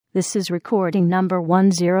This is recording number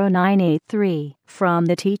 10983 from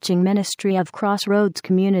the teaching ministry of Crossroads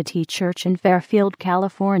Community Church in Fairfield,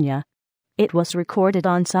 California. It was recorded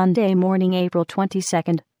on Sunday morning, April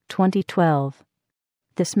 22, 2012.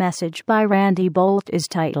 This message by Randy Boldt is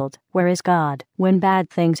titled, "Where is God When Bad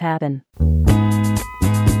Things Happen?"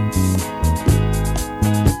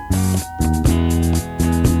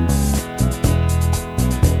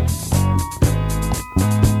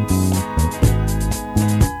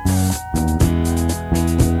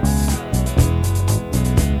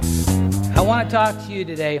 I want to talk to you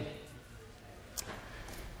today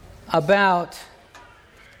about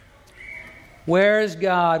where is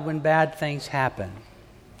God when bad things happen.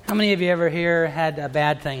 How many of you ever here had a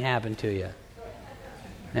bad thing happen to you?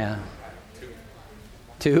 Yeah.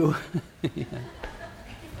 Two? Yeah.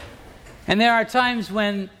 And there are times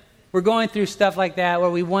when we're going through stuff like that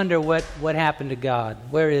where we wonder what happened to God.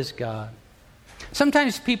 Where is God?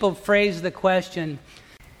 Sometimes people phrase the question,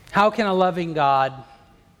 how can a loving God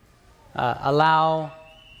allow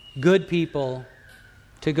good people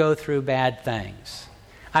to go through bad things?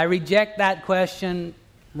 I reject that question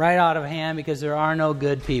right out of hand because there are no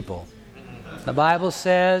good people. The Bible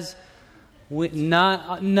says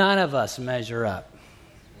none of us measure up.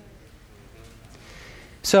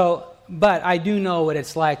 So, but I do know what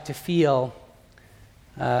it's like to feel,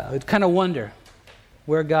 kind of wonder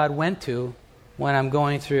where God went to when I'm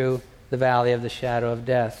going through the valley of the shadow of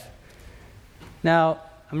death. Now,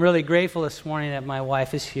 I'm really grateful this morning that my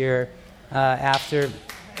wife is here after.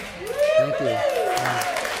 Thank you.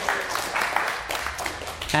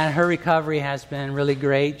 And her recovery has been really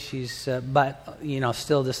great. She's, but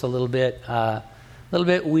still just a little bit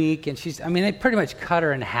weak, and they pretty much cut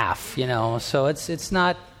her in half, So it's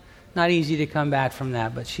not easy to come back from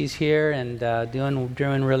that. But she's here and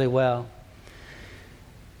doing really well.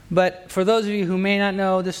 But for those of you who may not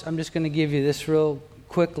know this, I'm just going to give you this real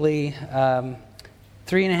quickly.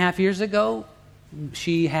 3.5 years ago,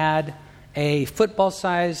 she had a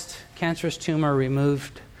football-sized cancerous tumor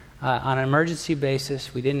removed on an emergency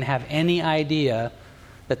basis. We didn't have any idea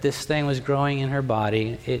that this thing was growing in her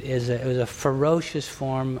body. It was a ferocious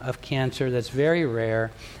form of cancer that's very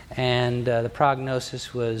rare, and the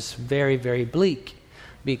prognosis was very, very bleak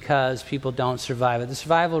because people don't survive it. The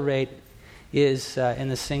survival rate is in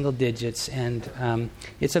the single digits, and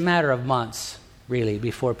it's a matter of months, really,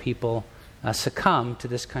 before people succumb to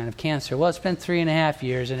this kind of cancer. Well, it's been 3.5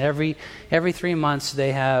 years, and every 3 months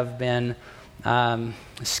they have been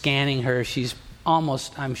scanning her. She's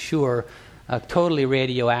almost, I'm sure, totally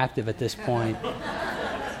radioactive at this point.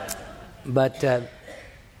 But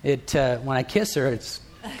when I kiss her, it's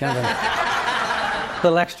kind of a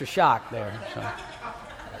little extra shock there. So.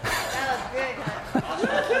 That was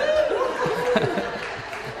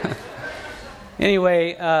good.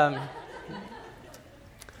 Anyway.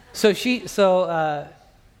 So a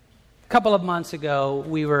couple of months ago,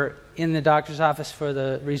 we were in the doctor's office for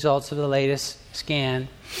the results of the latest scan,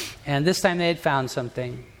 and this time they had found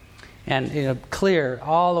something, and clear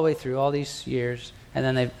all the way through all these years, and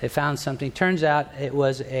then they found something. Turns out it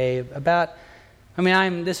was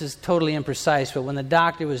this is totally imprecise, but when the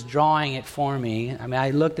doctor was drawing it for me,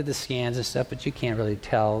 I looked at the scans and stuff, but you can't really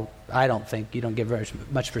tell. I don't think you don't get very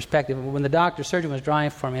much perspective. But when the surgeon was drawing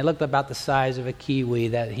it for me, it looked about the size of a kiwi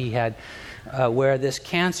that he had, where this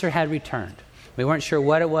cancer had returned. We weren't sure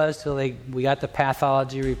what it was till we got the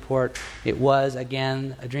pathology report. It was,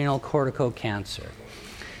 again, adrenal cortical cancer.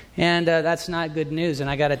 And that's not good news. And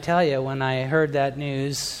I got to tell you, when I heard that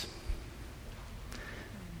news,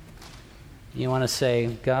 you want to say,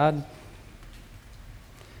 God,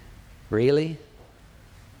 really?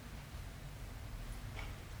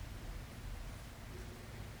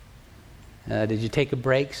 Did you take a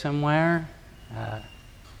break somewhere?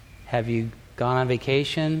 Have you gone on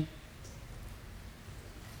vacation?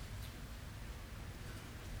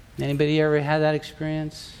 Anybody ever had that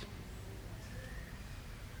experience?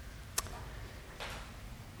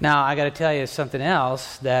 Now, I got to tell you something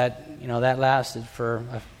else that lasted for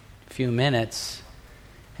a few minutes,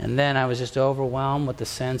 and then I was just overwhelmed with the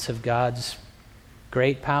sense of God's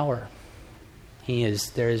great power.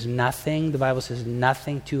 There is nothing, the Bible says,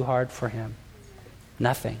 nothing too hard for him.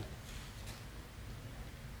 Nothing.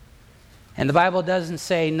 And the Bible doesn't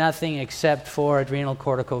say nothing except for adrenal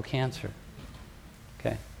cortical cancer.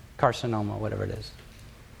 Okay? Carcinoma, whatever it is.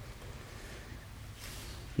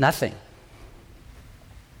 Nothing.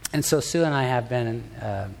 And so Sue and I have been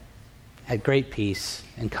at great peace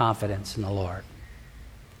and confidence in the Lord.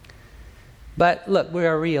 But look, we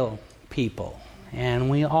are real people, and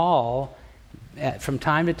we all, from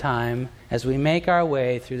time to time, as we make our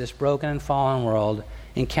way through this broken and fallen world,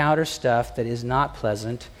 encounter stuff that is not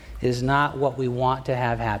pleasant, is not what we want to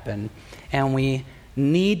have happen, and we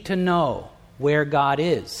need to know where God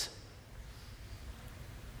is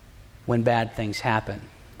when bad things happen.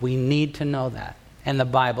 We need to know that, and the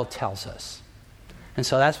Bible tells us. And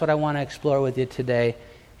so that's what I want to explore with you today,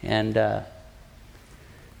 and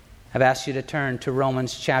I've asked you to turn to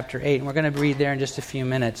Romans chapter 8, and we're going to read there in just a few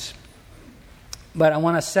minutes. But I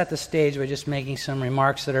want to set the stage by just making some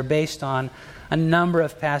remarks that are based on a number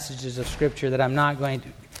of passages of Scripture that I'm not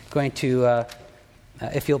going to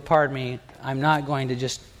if you'll pardon me, I'm not going to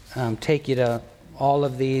just take you to all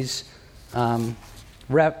of these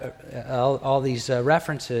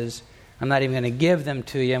references. I'm not even going to give them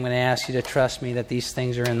to you. I'm going to ask you to trust me that these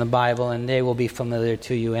things are in the Bible, and they will be familiar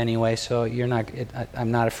to you anyway. So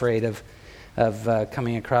I'm not afraid of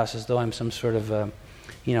coming across as though I'm some sort of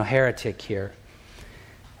heretic here.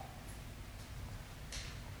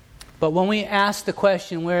 But when we ask the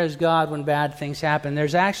question, where is God when bad things happen,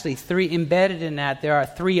 there's actually embedded in that, there are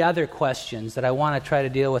three other questions that I want to try to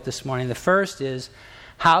deal with this morning. The first is,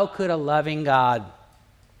 how could a loving God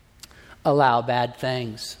allow bad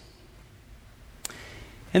things?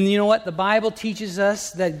 And you know what? The Bible teaches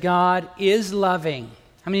us that God is loving.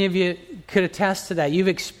 How many of you could attest to that? You've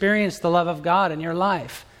experienced the love of God in your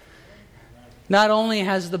life. Not only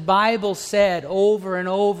has the Bible said over and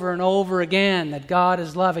over and over again that God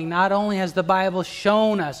is loving, not only has the Bible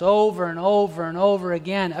shown us over and over and over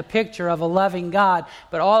again a picture of a loving God,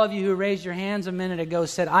 but all of you who raised your hands a minute ago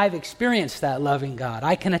said, I've experienced that loving God.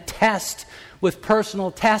 I can attest with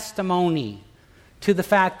personal testimony to the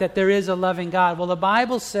fact that there is a loving God. Well, the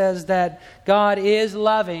Bible says that God is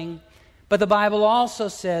loving, but the Bible also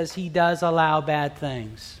says He does allow bad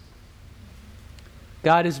things.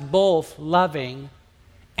 God is both loving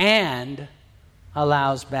and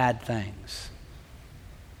allows bad things.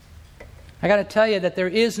 I got to tell you that there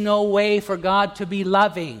is no way for God to be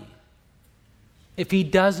loving if He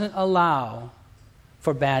doesn't allow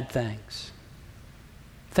for bad things.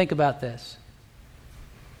 Think about this.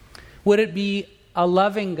 Would it be a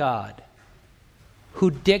loving God who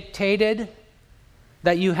dictated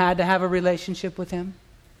that you had to have a relationship with Him?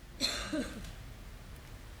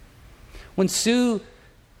 When Sue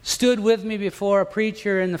stood with me before a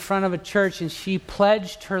preacher in the front of a church and she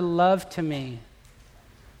pledged her love to me,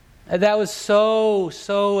 that was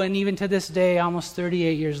so, and even to this day, almost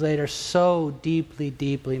 38 years later, so deeply,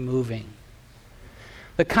 deeply moving.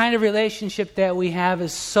 The kind of relationship that we have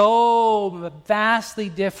is so vastly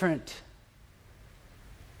different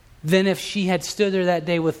than if she had stood there that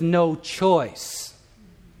day with no choice.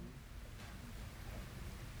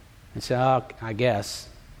 And said, oh, I guess.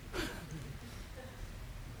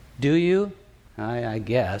 Do you? I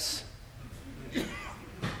guess.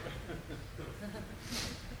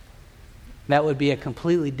 That would be a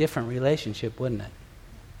completely different relationship, wouldn't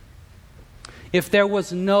it? If there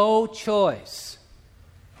was no choice.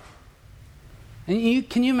 And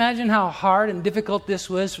can you imagine how hard and difficult this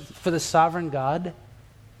was for the sovereign God?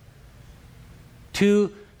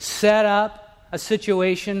 To set up a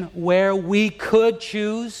situation where we could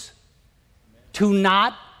choose to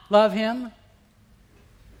not love Him?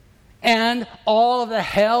 And all of the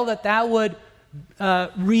hell that would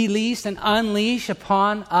release and unleash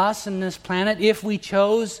upon us and this planet if we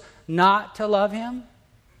chose not to love Him.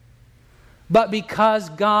 But because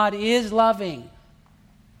God is loving,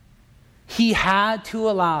 He had to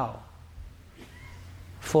allow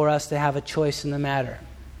for us to have a choice in the matter.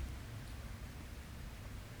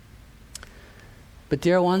 But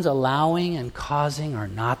dear ones, allowing and causing are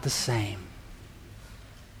not the same.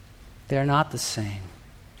 They're not the same.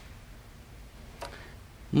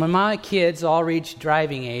 When my kids all reached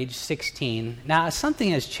driving age, 16, now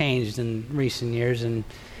something has changed in recent years, and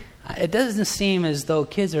it doesn't seem as though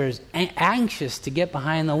kids are as anxious to get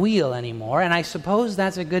behind the wheel anymore, and I suppose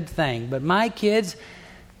that's a good thing. But my kids,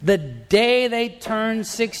 the day they turned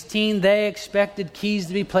 16, they expected keys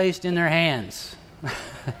to be placed in their hands.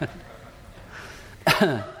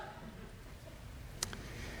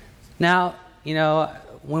 Now,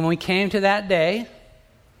 when we came to that day,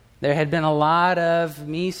 there had been a lot of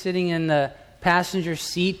me sitting in the passenger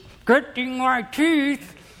seat, gritting my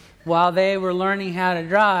teeth, while they were learning how to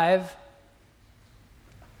drive.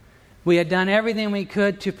 We had done everything we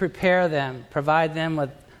could to prepare them, provide them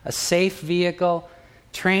with a safe vehicle,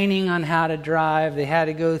 training on how to drive. They had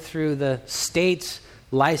to go through the state's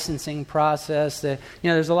licensing process.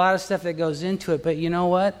 There's a lot of stuff that goes into it, but you know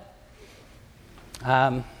what?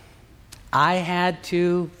 I had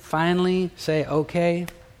to finally say, okay,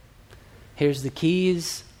 here's the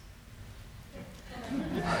keys.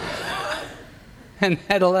 And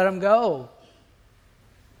had to let them go.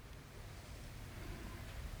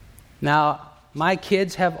 Now, my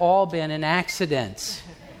kids have all been in accidents.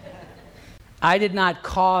 I did not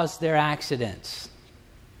cause their accidents.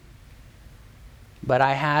 But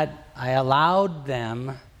I allowed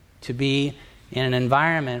them to be in an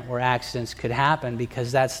environment where accidents could happen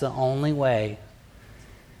because that's the only way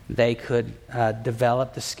they could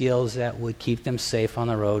develop the skills that would keep them safe on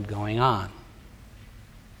the road going on.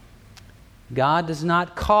 God does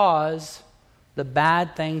not cause the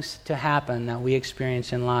bad things to happen that we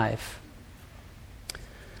experience in life.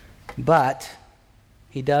 But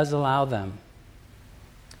He does allow them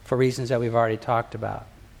for reasons that we've already talked about.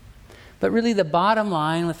 But really the bottom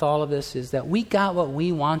line with all of this is that we got what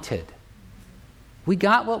we wanted. We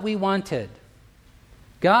got what we wanted.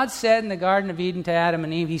 God said in the Garden of Eden to Adam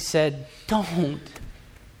and Eve, He said, don't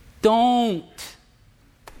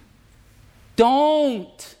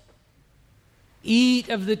eat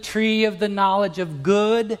of the tree of the knowledge of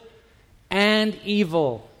good and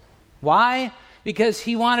evil. Why? Because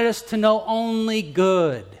He wanted us to know only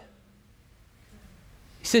good.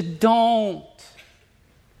 He said, don't.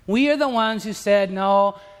 We are the ones who said,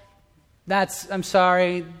 no, I'm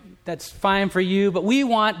sorry, that's fine for you, but we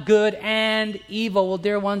want good and evil. Well,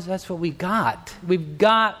 dear ones, that's what we got. We've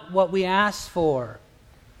got what we asked for.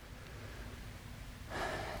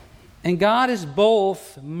 And God is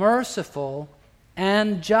both merciful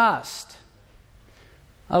and just.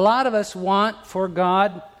 A lot of us want for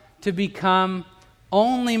God to become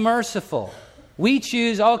only merciful. We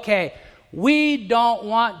choose, okay, we don't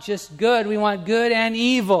want just good, we want good and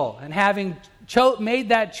evil. And having made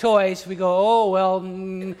that choice, we go, oh, well,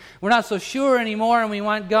 we're not so sure anymore, and we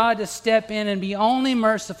want God to step in and be only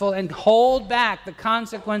merciful and hold back the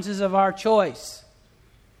consequences of our choice.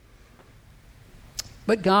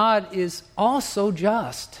 But God is also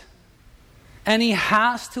just, and He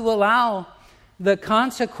has to allow the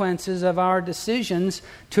consequences of our decisions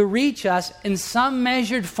to reach us in some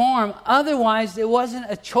measured form. Otherwise, it wasn't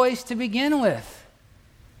a choice to begin with.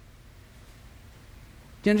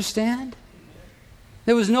 Do you understand?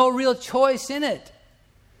 There was no real choice in it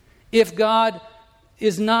if God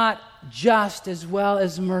is not just as well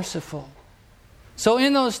as merciful. So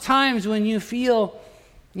in those times when you feel,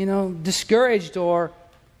 discouraged or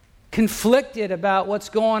conflicted about what's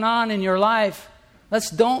going on in your life,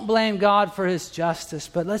 don't blame God for His justice,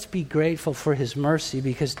 but let's be grateful for His mercy,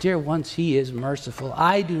 because, dear ones, He is merciful.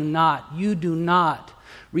 You do not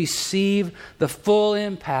receive the full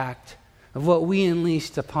impact of what we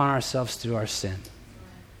unleashed upon ourselves through our sin.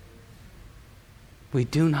 We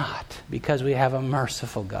do not, because we have a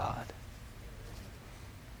merciful God.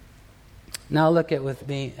 Now look with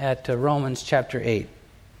me at Romans chapter 8,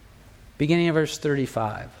 beginning of verse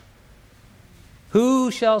 35.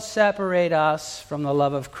 Who shall separate us from the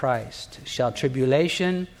love of Christ? Shall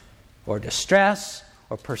tribulation or distress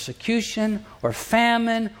or persecution or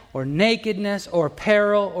famine or nakedness or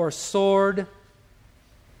peril or sword?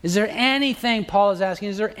 Is there anything, Paul is asking,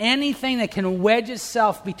 is there anything that can wedge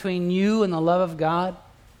itself between you and the love of God?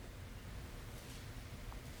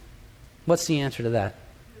 What's the answer to that?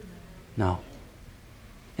 No.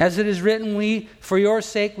 As it is written, for your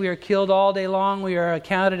sake we are killed all day long. We are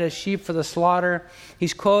accounted as sheep for the slaughter.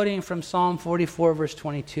 He's quoting from Psalm 44, verse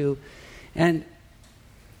 22. And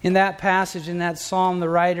in that passage, in that psalm, the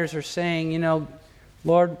writers are saying,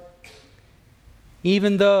 Lord,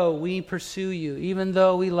 even though we pursue you, even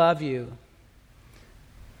though we love you,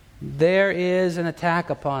 there is an attack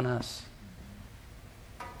upon us.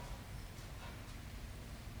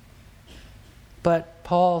 But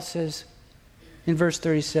Paul says in verse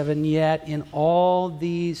 37, yet in all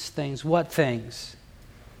these things, what things?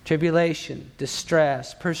 Tribulation,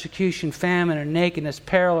 distress, persecution, famine, or nakedness,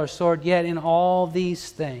 peril, or sword, yet in all these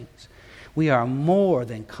things we are more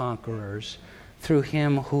than conquerors through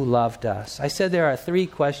Him who loved us. I said there are three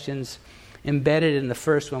questions embedded in the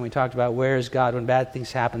first one. We talked about where is God when bad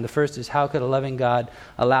things happen. The first is, how could a loving God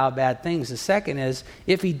allow bad things? The second is,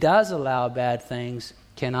 if He does allow bad things,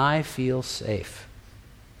 can I feel safe?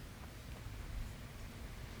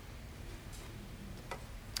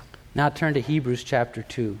 Now turn to Hebrews chapter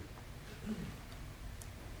 2.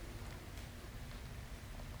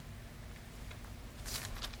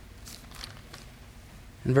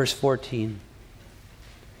 In verse 14.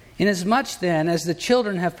 Inasmuch then as the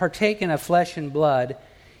children have partaken of flesh and blood,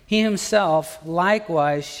 He Himself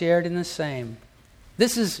likewise shared in the same.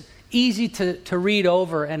 This is easy to read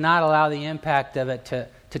over and not allow the impact of it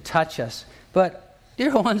to touch us. But,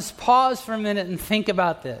 dear ones, pause for a minute and think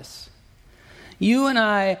about this. You and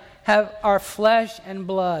I have our flesh and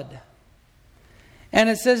blood. And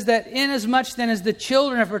it says that inasmuch then as the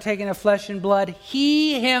children have partaken of flesh and blood,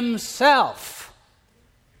 He Himself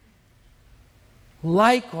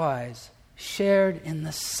likewise shared in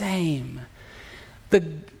the same.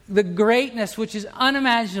 The greatness which is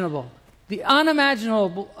unimaginable, the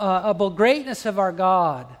unimaginable greatness of our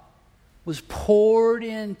God was poured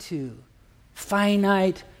into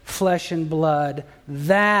finite flesh and blood,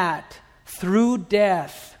 that through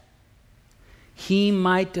death he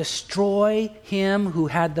might destroy him who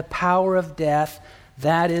had the power of death,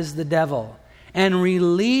 that is the devil, and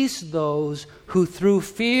release those who through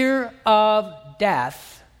fear of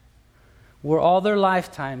death were all their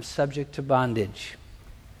lifetime subject to bondage.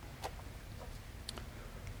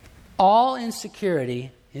 All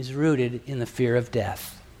insecurity is rooted in the fear of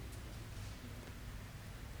death.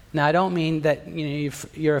 Now, I don't mean that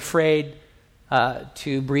you're afraid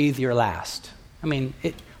to breathe your last. I mean,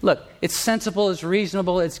 it's sensible, it's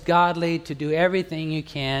reasonable, it's godly to do everything you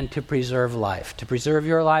can to preserve life, to preserve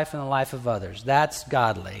your life and the life of others. That's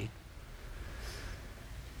godly.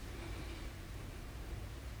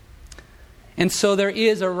 And so there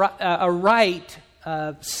is a right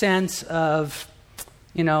sense of,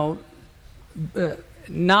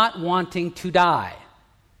 not wanting to die.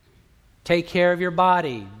 Take care of your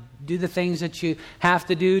body. Do the things that you have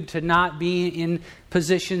to do to not be in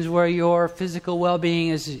positions where your physical well-being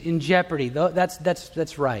is in jeopardy.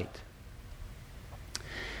 That's right.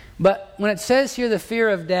 But when it says here the fear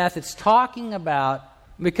of death, it's talking about,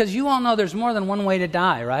 because you all know there's more than one way to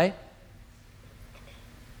die, right?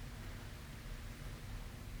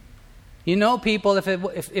 You know people,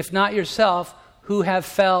 if not yourself, who have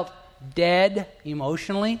felt dead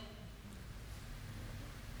emotionally.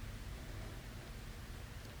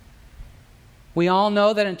 We all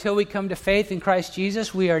know that until we come to faith in Christ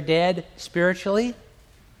Jesus, we are dead spiritually.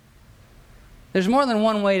 There's more than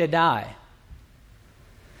one way to die.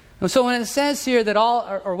 And so when it says here that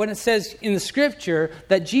or when it says in the Scripture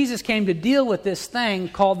that Jesus came to deal with this thing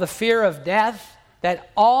called the fear of death,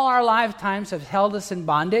 that all our lifetimes have held us in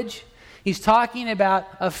bondage, he's talking about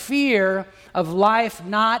a fear of life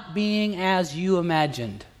not being as you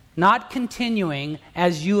imagined, not continuing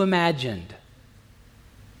as you imagined.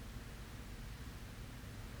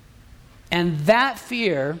 And that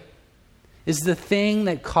fear is the thing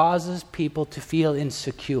that causes people to feel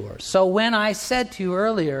insecure. So when I said to you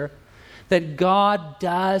earlier that God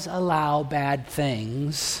does allow bad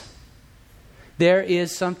things, there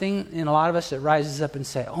is something in a lot of us that rises up and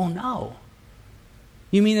say, oh no.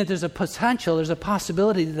 You mean that there's a potential, there's a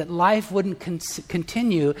possibility that life wouldn't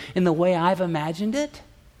continue in the way I've imagined it?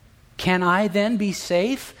 Can I then be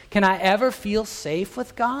safe? Can I ever feel safe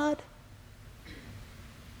with God?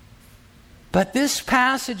 But this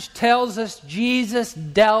passage tells us Jesus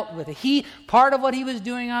dealt with it. Part of what he was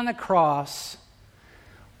doing on the cross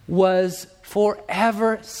was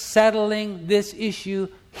forever settling this issue.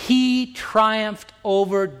 He triumphed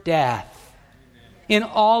over death in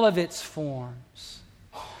all of its forms,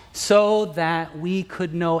 so that we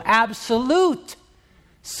could know absolute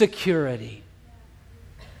security.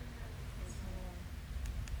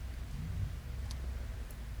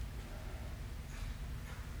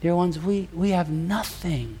 Dear ones, we have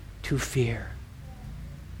nothing to fear.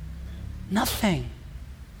 Nothing.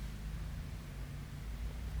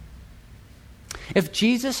 If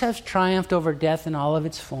Jesus has triumphed over death in all of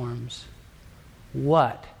its forms,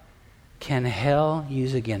 what can hell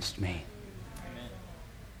use against me? Amen.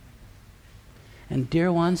 And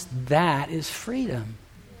dear ones, that is freedom.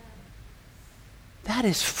 That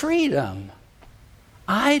is freedom.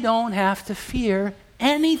 I don't have to fear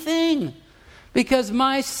anything, because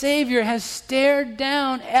my Savior has stared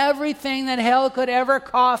down everything that hell could ever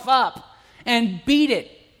cough up and beat it.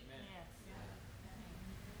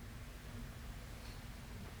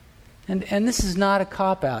 And this is not a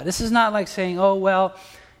cop-out. This is not like saying, oh, well,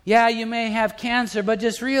 yeah, you may have cancer, but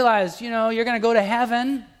just realize, you're going to go to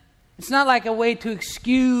heaven. It's not like a way to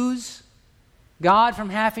excuse God from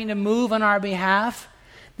having to move on our behalf.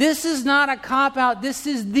 This is not a cop-out. This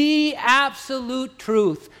is the absolute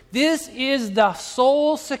truth. This is the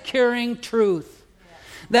soul-securing truth.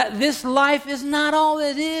 That this life is not all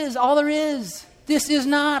it is, all there is. This is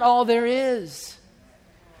not all there is.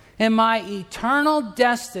 And my eternal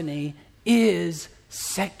destiny is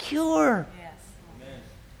secure. Yes.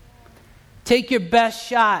 Take your best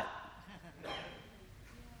shot.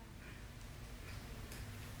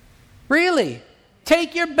 Really,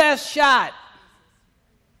 take your best shot.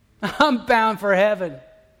 I'm bound for heaven.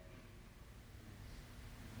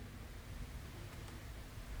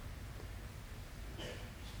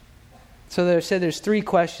 So there's three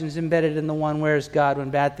questions embedded in the one, where is God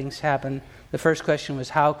when bad things happen? The first question was,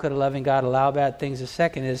 how could a loving God allow bad things? The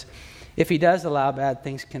second is, if he does allow bad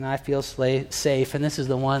things, can I feel safe? And this is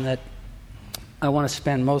the one that I want to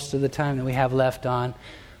spend most of the time that we have left on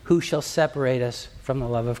who shall separate us from the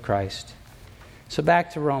love of Christ. So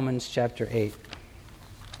back to Romans chapter 8.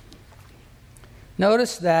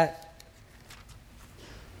 Notice that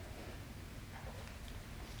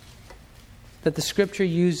the Scripture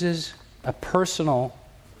uses a personal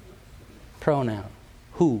pronoun.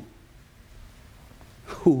 Who?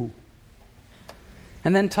 Who?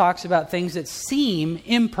 And then talks about things that seem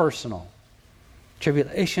impersonal.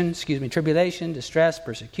 Tribulation, distress,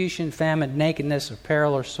 persecution, famine, nakedness, or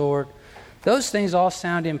peril, or sword. Those things all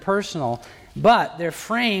sound impersonal, but they're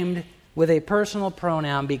framed with a personal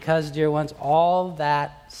pronoun because, dear ones, all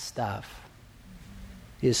that stuff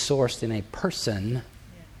is sourced in a person. Yes.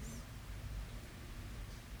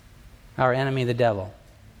 Our enemy, the devil.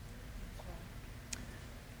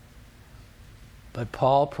 But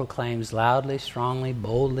Paul proclaims loudly, strongly,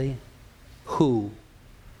 boldly, who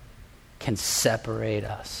can separate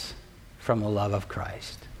us from the love of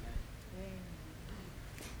Christ?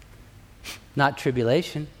 Not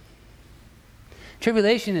tribulation.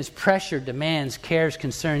 Tribulation is pressure, demands, cares,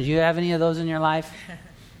 concerns. You have any of those in your life?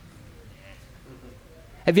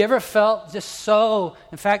 Have you ever felt just so...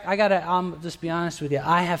 In fact, I'll just be honest with you.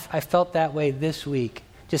 I felt that way this week.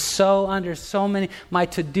 Just so under so many... My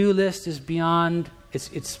to-do list is beyond...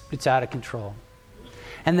 It's out of control.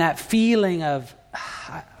 And that feeling of...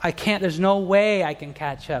 I can't, there's no way I can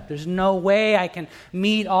catch up. There's no way I can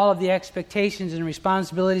meet all of the expectations and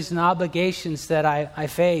responsibilities and obligations that I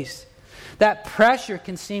face. That pressure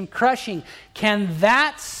can seem crushing. Can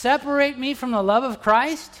that separate me from the love of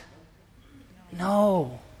Christ?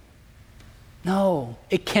 No. No.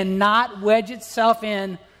 It cannot wedge itself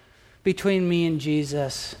in between me and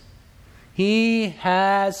Jesus. He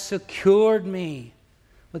has secured me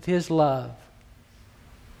with His love.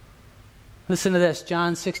 Listen to this,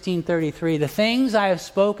 John 16:33. The things I have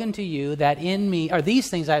spoken to you that in me, or these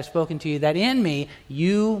things I have spoken to you that in me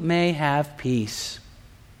you may have peace.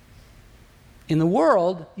 In the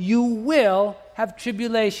world you will have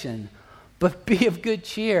tribulation, but be of good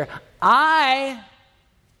cheer. I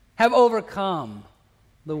have overcome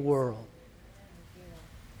the world.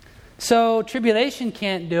 So tribulation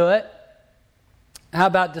can't do it. How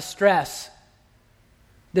about distress?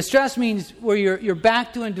 Distress means where you're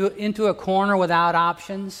backed into a corner without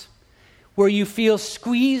options, where you feel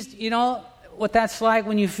squeezed. You know what that's like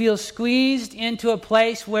when you feel squeezed into a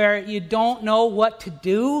place where you don't know what to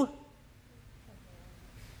do?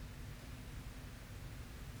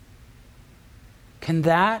 Can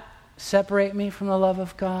that separate me from the love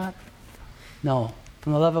of God? No.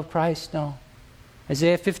 From the love of Christ? No.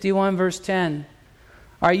 Isaiah 51 verse 10.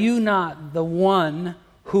 Are you not the one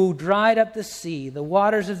who dried up the sea, the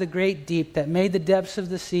waters of the great deep, that made the depths of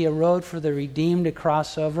the sea a road for the redeemed to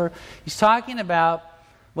cross over? He's talking about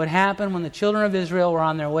what happened when the children of Israel were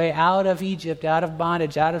on their way out of Egypt, out of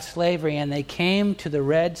bondage, out of slavery, and they came to the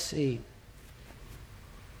Red Sea.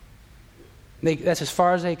 That's as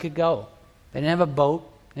far as they could go. They didn't have a boat.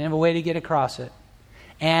 They didn't have a way to get across it.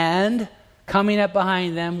 And coming up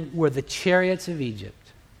behind them were the chariots of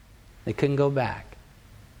Egypt. They couldn't go back.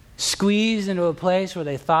 Squeezed into a place where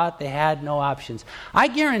they thought they had no options. I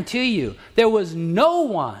guarantee you, there was no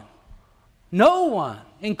one,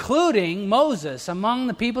 including Moses, among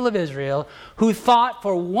the people of Israel, who thought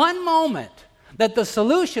for one moment that the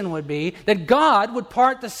solution would be that God would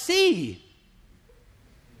part the sea.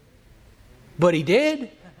 But He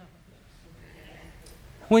did.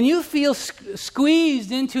 When you feel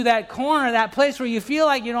squeezed into that corner, that place where you feel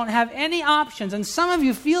like you don't have any options, and some of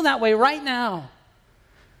you feel that way right now,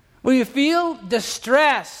 where you feel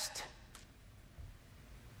distressed,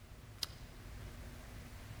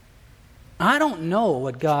 I don't know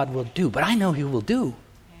what God will do, but I know He will do. Amen.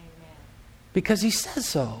 Because He says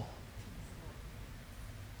so.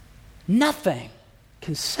 Nothing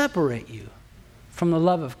can separate you from the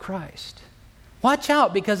love of Christ. Watch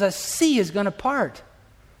out, because a sea is going to part.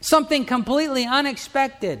 Something completely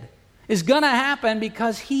unexpected is going to happen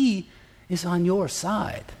because He is on your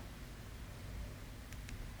side.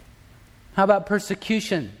 How about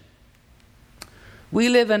persecution? We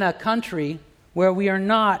live in a country where we are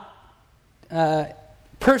not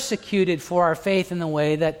persecuted for our faith in the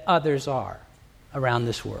way that others are around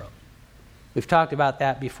this world. We've talked about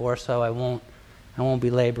that before, so I won't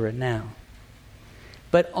belabor it now.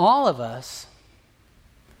 But all of us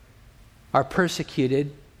are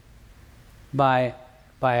persecuted by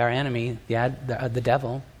our enemy, the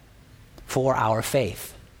devil, for our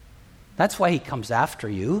faith. That's why he comes after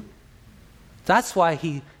you. That's why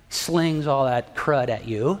he slings all that crud at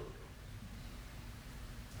you.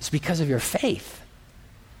 It's because of your faith.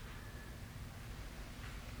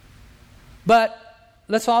 But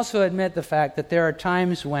let's also admit the fact that there are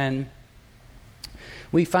times when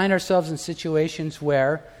we find ourselves in situations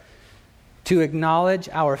where to acknowledge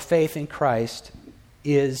our faith in Christ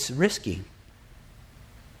is risky.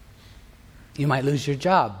 You might lose your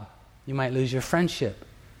job. You might lose your friendship.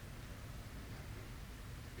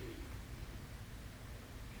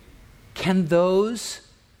 Can those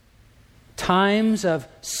times of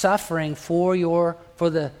suffering for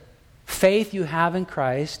the faith you have in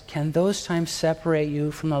Christ, can those times separate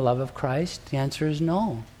you from the love of Christ? The answer is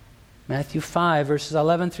no. Matthew 5, verses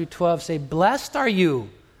 11 through 12 say, "Blessed are you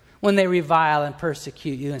when they revile and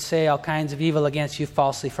persecute you and say all kinds of evil against you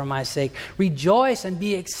falsely for my sake. Rejoice and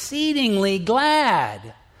be exceedingly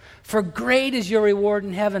glad, for great is your reward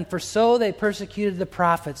in heaven, for so they persecuted the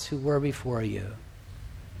prophets who were before you."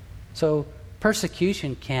 So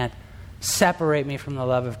persecution can't separate me from the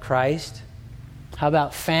love of Christ. How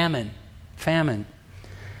about famine? Famine.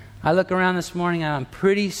 I look around this morning and I'm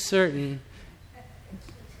pretty certain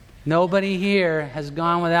nobody here has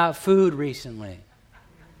gone without food recently.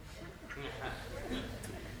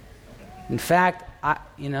 In fact,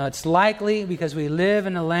 it's likely because we live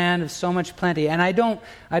in a land of so much plenty. And I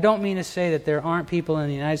don't mean to say that there aren't people in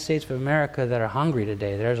the United States of America that are hungry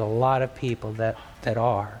today. There's a lot of people that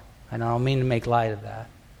are. And I don't mean to make light of that.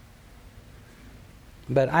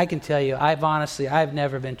 But I can tell you, I've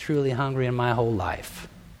never been truly hungry in my whole life.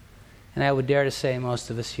 And I would dare to say most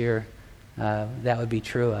of us here that would be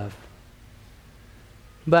true of.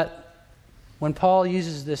 But when Paul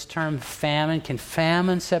uses this term famine, can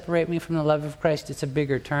famine separate me from the love of Christ? It's a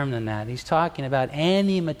bigger term than that. He's talking about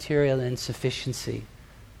any material insufficiency.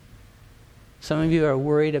 Some of you are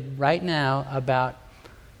worried right now about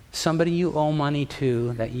somebody you owe money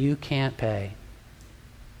to that you can't pay.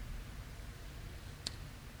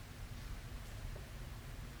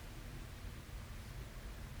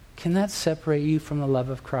 Can that separate you from the love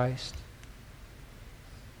of Christ?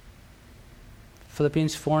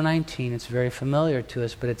 Philippians 4:19, it's very familiar to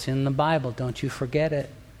us, but it's in the Bible. Don't you forget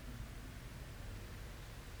it.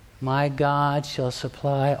 My God shall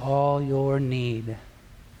supply all your need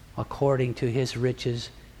according to his riches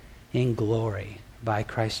in glory by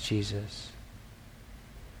Christ Jesus.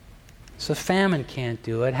 So famine can't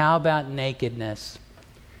do it. How about nakedness?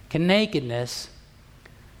 Can nakedness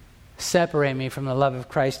separate me from the love of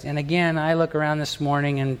Christ? And again, I look around this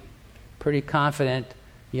morning and pretty confident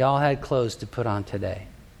y'all had clothes to put on today.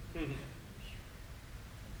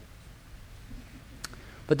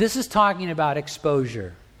 But this is talking about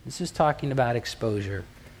exposure. This is talking about exposure.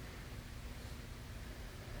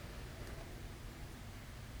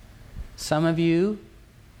 Some of you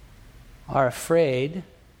are afraid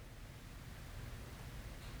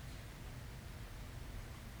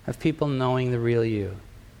of people knowing the real you.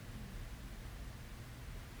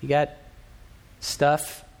 You got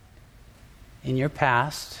stuff in your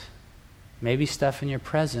past, maybe stuff in your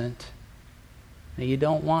present, that you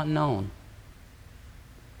don't want known.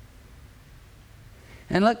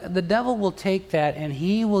 And look, the devil will take that and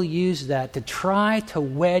he will use that to try to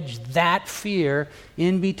wedge that fear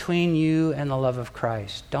in between you and the love of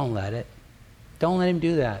Christ. Don't let it. Don't let him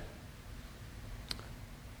do that.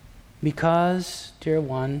 Because, dear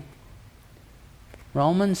one,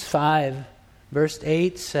 Romans 5, verse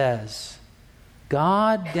 8 says,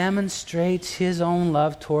 God demonstrates his own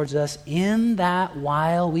love towards us in that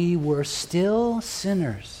while we were still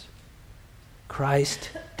sinners, Christ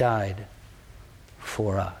died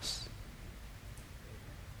for us.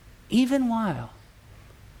 Even while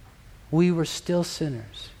we were still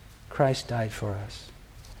sinners, Christ died for us.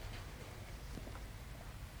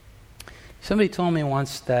 Somebody told me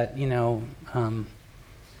once that,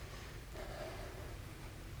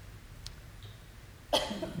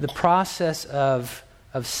 the process of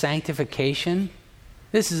sanctification,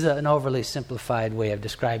 this is an overly simplified way of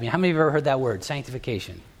describing it. How many of you have ever heard that word,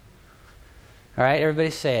 sanctification? All right, everybody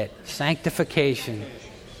say it. Sanctification.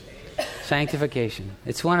 Sanctification.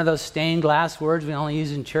 It's one of those stained glass words we only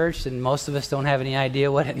use in church, and most of us don't have any idea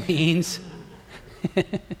what it means.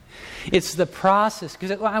 It's the process.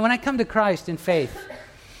 Because when I come to Christ in faith,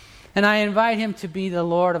 and I invite him to be the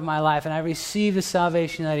Lord of my life, and I receive the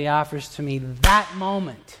salvation that he offers to me, that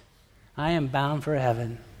moment, I am bound for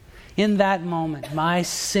heaven. In that moment, my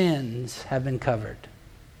sins have been covered.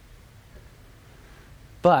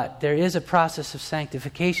 But there is a process of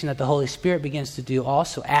sanctification that the Holy Spirit begins to do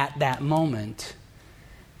also at that moment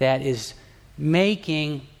that is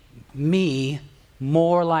making me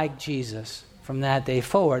more like Jesus from that day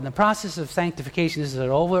forward. And the process of sanctification is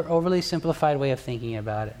an overly simplified way of thinking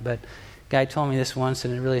about it. But a guy told me this once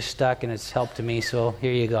and it really stuck and it's helped to me, so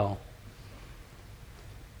here you go.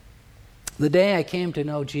 The day I came to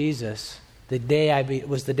know Jesus, was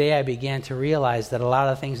the day I began to realize that a lot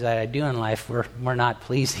of things that I do in life were not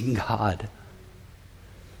pleasing God.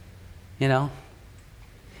 You know?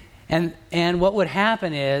 And what would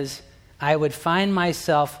happen is I would find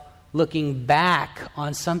myself looking back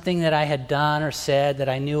on something that I had done or said that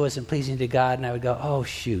I knew wasn't pleasing to God, and I would go, oh,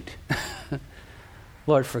 shoot.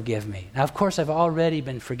 Lord, forgive me. Now, of course, I've already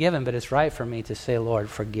been forgiven, but it's right for me to say, Lord,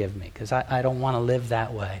 forgive me, because I don't want to live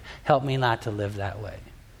that way. Help me not to live that way.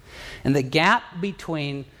 And the gap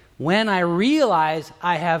between when I realize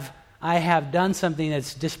I have done something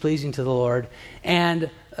that's displeasing to the Lord and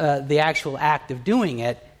the actual act of doing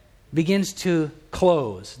it begins to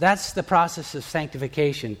close. That's the process of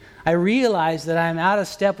sanctification. I realize that I'm out of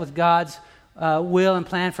step with God's will and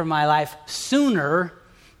plan for my life sooner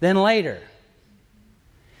than later.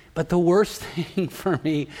 But the worst thing for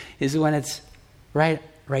me is when it's right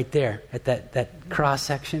there at that cross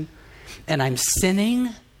section, and I'm sinning,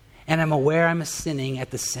 and I'm aware I'm sinning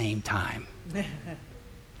at the same time.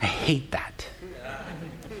 I hate that.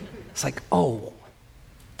 It's like, oh,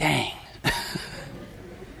 dang.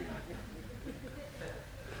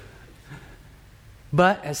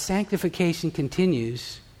 But as sanctification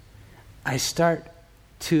continues, I start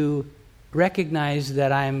to recognize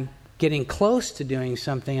that I'm getting close to doing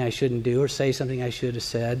something I shouldn't do, or say something I should have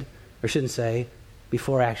said or shouldn't say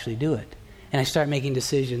before I actually do it. And I start making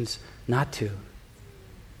decisions not to.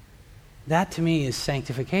 That to me is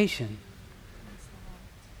sanctification.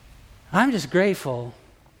 I'm just grateful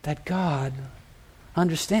that God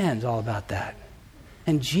understands all about that.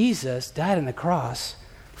 And Jesus died on the cross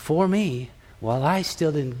for me while I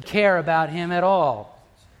still didn't care about him at all.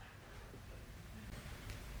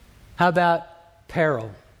 How about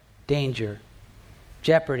peril, danger,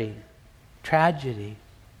 jeopardy, tragedy?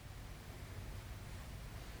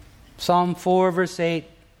 Psalm 4 verse 8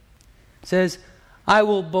 says, I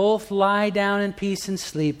will both lie down in peace and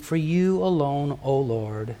sleep, for you alone, O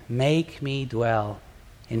Lord, make me dwell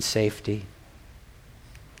in safety.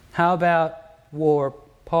 How about war?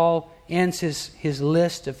 Paul ends his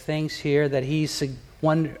list of things here that he's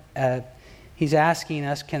asking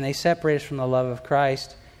us, can they separate us from the love of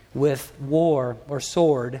Christ, with war or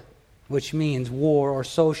sword, which means war or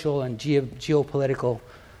social and geopolitical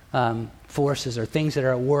forces or things that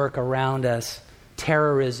are at work around us.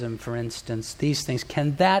 Terrorism, for instance, these things.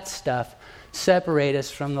 Can that stuff separate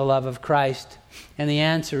us from the love of Christ? And the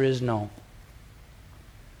answer is no.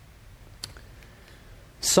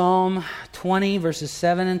 Psalm 20, verses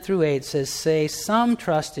 7 and through 8 says, say, some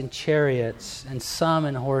trust in chariots and some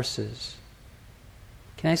in horses.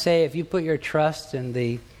 Can I say, if you put your trust in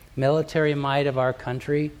the military might of our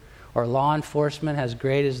country or law enforcement as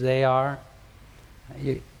great as they are,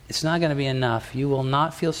 it's not going to be enough. You will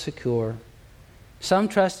not feel secure. Some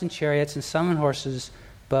trust in chariots and some in horses,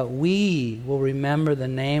 but we will remember the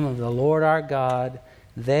name of the Lord our God.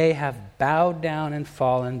 They have bowed down and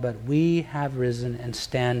fallen, but we have risen and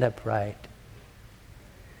stand upright.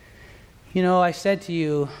 You know, I said to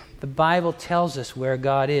you, the Bible tells us where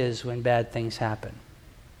God is when bad things happen.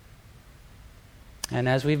 And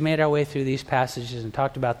as we've made our way through these passages and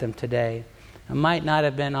talked about them today, it might not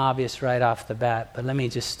have been obvious right off the bat, but let me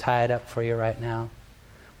just tie it up for you right now.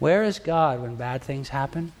 Where is God when bad things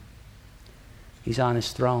happen? He's on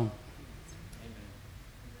his throne.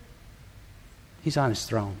 He's on his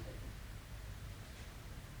throne.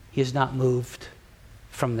 He is not moved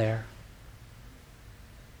from there.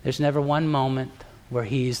 There's never one moment where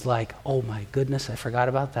he's like, oh my goodness, I forgot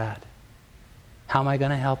about that. How am I going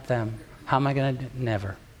to help them? How am I going to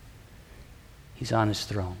never? He's on his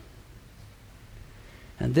throne.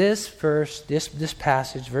 And this verse, this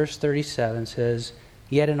passage, verse 37 says,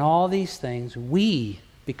 yet in all these things, we,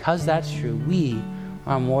 because that's true, we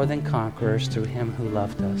are more than conquerors through him who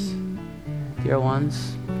loved us. Dear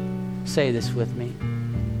ones, say this with me.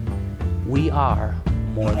 We are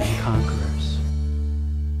more than conquerors.